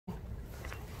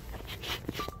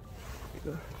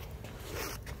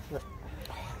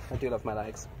I do love my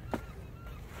legs.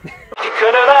 You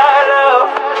could have had love,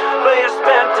 but you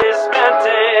spent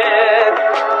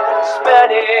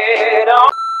it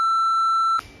on.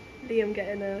 Liam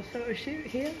getting a photo shoot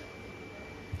here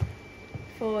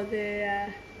for the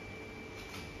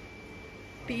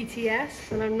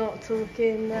BTS, and I'm not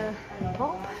talking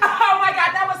pop. Oh my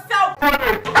god, that was so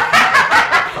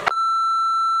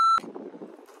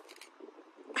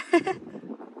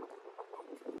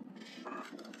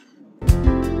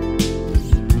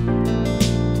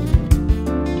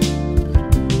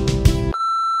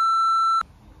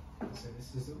So this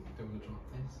is, don't want to drop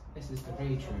this. This is the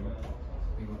rage room.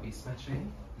 We will be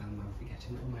smashing and I'll be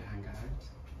getting all my anger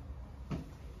out.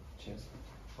 Cheers.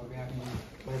 What are we having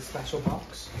in my special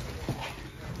box?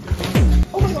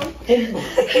 Oh my god!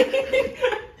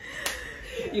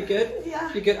 You good?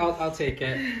 Yeah. You good? I'll take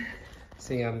it.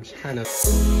 See, I'm just kind of.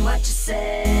 what you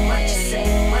say, what you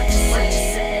say, what you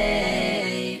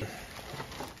say.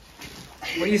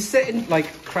 Well, you sit in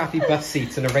like crappy bus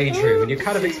seats in a rage room, and you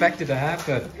kind of expect it to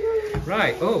happen.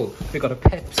 Right. Oh, we got a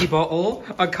Pepsi bottle,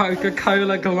 a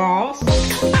Coca-Cola glass.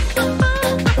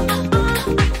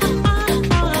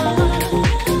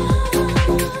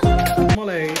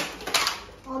 Molly.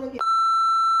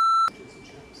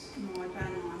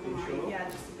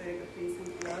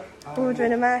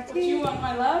 Ordering a Matty. Do you want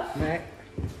my love? May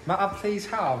I please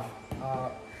have?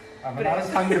 When I was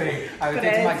hungry, I would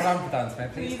go to my grandparents. May I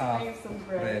please have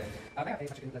bread?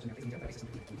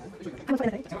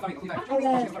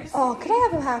 Oh, could I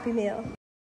have a Happy Meal?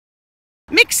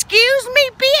 Excuse me,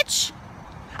 bitch!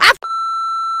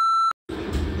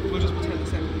 We'll just pretend the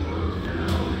same.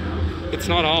 It's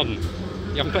not on.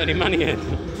 You haven't put any money in.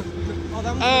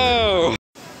 Oh!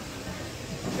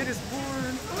 It is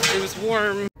warm. It was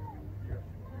warm.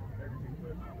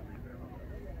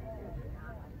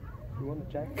 You want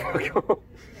a jacket?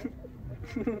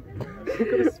 You've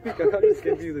got to speak. I can't just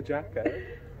give you the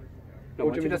jacket. No,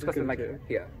 what do you mean? Just go like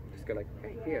here. Just go like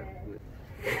hey, here.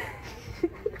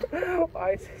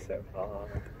 Why is it so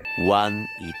hard? One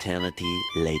eternity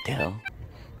later.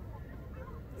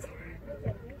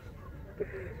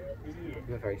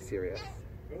 You're very serious.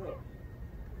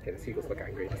 Okay, the seagulls look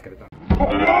angry. Just get it done.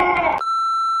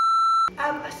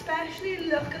 Especially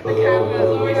look at the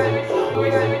camera.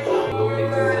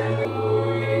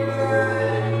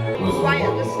 Right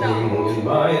at the start.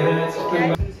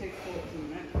 Okay.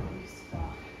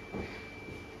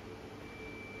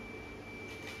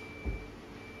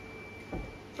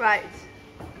 Right.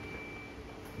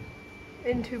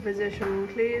 Into position,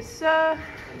 please, sir.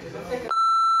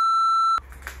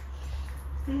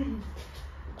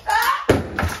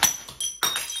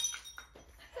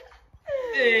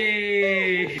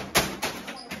 Hey!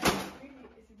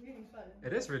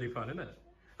 It is really fun, isn't it?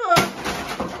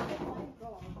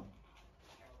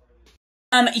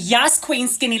 Yas Queen,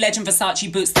 Skinny Legend,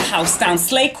 Versace boots the house down.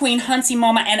 Slay Queen, Hunty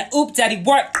Mama, and Oop Daddy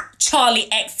work. Charlie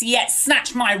X, yet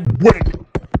snatch my wig.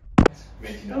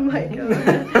 Oh my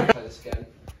god. Try this again.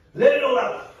 Let it all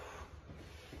out.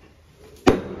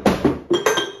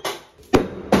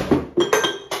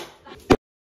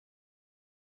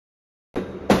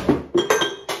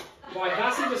 Right,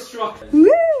 that's indestructible.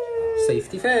 Woo!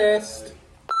 Safety first.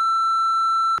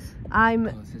 I'm.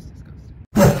 Oh, this is disgusting.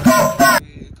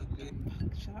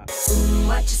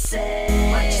 What you say,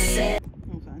 what you say.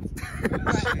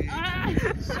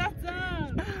 Shut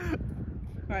up!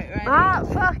 Right, right. Ah,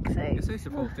 fuck's sake. You're so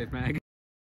supportive, Meg.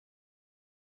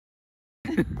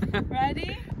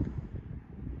 Ready?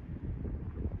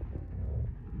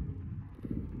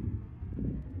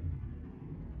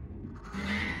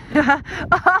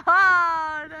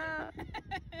 Oh, no.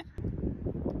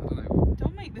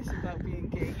 Don't make this about being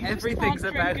gay. You Everything's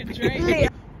just about can't being drink a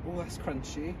drink. Oh, that's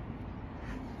crunchy.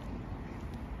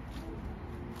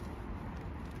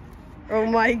 Oh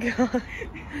my god.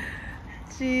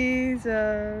 Jesus.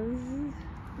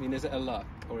 I mean, is it a luck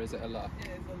or is it a luck? It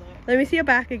is a lot. Let me see your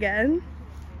back again.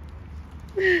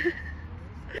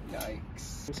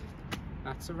 Yikes.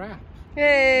 That's a wrap.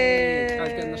 Hey. Did you guys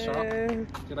get in the shot? Do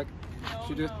you like?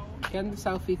 Should you do get in the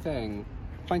selfie thing?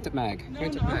 Point at Meg.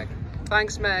 Point at Meg.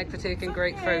 Thanks, Meg, for taking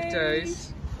great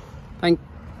photos.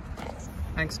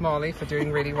 Thanks, Molly, for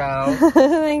doing really well.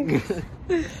 Thanks.